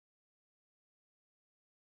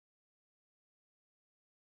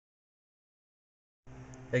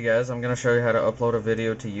Hey guys, I'm going to show you how to upload a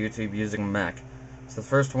video to YouTube using a Mac. So the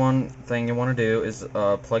first thing you want to do is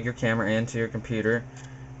plug your camera into your computer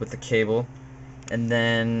with the cable, and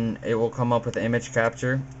then it will come up with image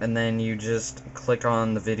capture, and then you just click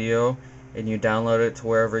on the video and you download it to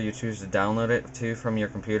wherever you choose to download it to from your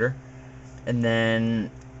computer. And then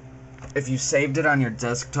if you saved it on your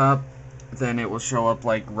desktop, then it will show up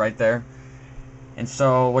like right there. And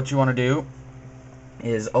so what you want to do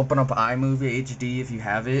is open up iMovie HD if you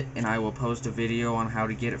have it, and I will post a video on how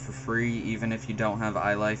to get it for free even if you don't have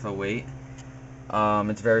iLife 08.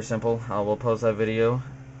 It's very simple. I will post that video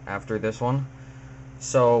after this one.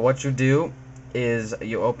 So what you do is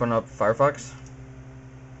you open up Firefox,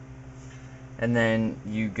 and then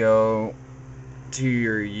you go to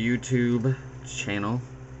your YouTube channel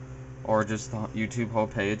or just the YouTube whole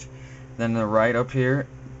page. Then right up here,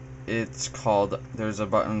 there's a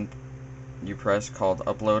button you press called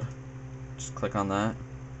upload. Just click on that,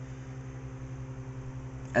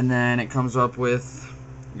 and then it comes up with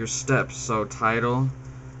your steps. So title,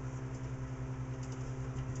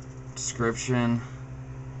 description,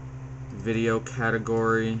 video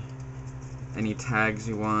category, any tags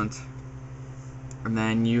you want, and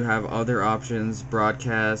then you have other options: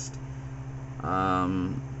 broadcast,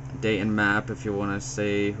 date and map if you want to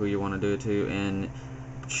say who you want to do it to, and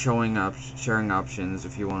sharing options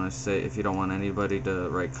if you don't want anybody to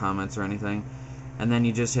write comments or anything. And then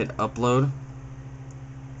you just hit upload,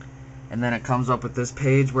 and then it comes up with this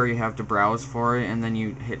page where you have to browse for it, and then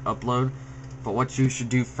you hit upload. But what you should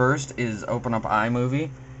do first is open up iMovie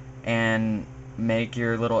and make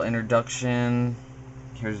your little introduction.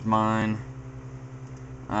 Here's mine.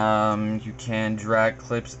 You can drag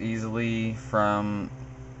clips easily from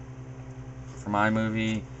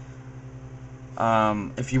iMovie.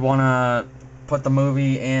 If you want to put the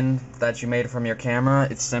movie in that you made from your camera,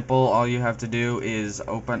 it's simple. All you have to do is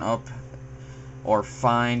open up or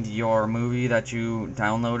find your movie that you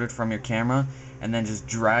downloaded from your camera, and then just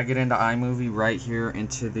drag it into iMovie right here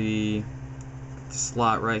into the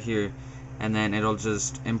slot right here, and then it'll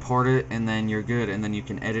just import it, and then you're good. And then you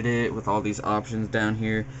can edit it with all these options down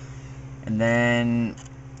here. And then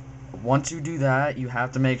once you do that, you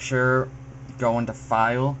have to make sure go into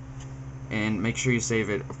File and make sure you save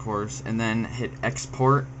it, of course, and then hit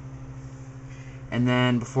export. And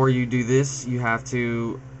then before you do this, you have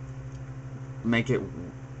to make it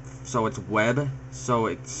so it's web, so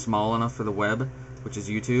it's small enough for the web, which is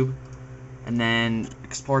YouTube. And then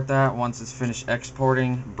export that. Once it's finished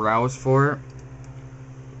exporting, browse for it,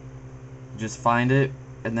 just find it,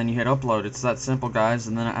 and then you hit upload. It's that simple, guys.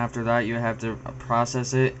 And then after that, you have to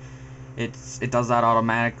process it. It does that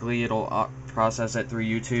automatically. It'll process it through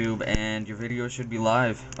YouTube, and your video should be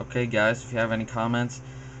live. Okay, guys, if you have any comments,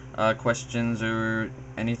 questions, or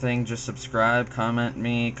anything, just subscribe, comment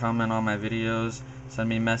on my videos, send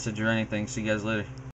me a message or anything. See you guys later.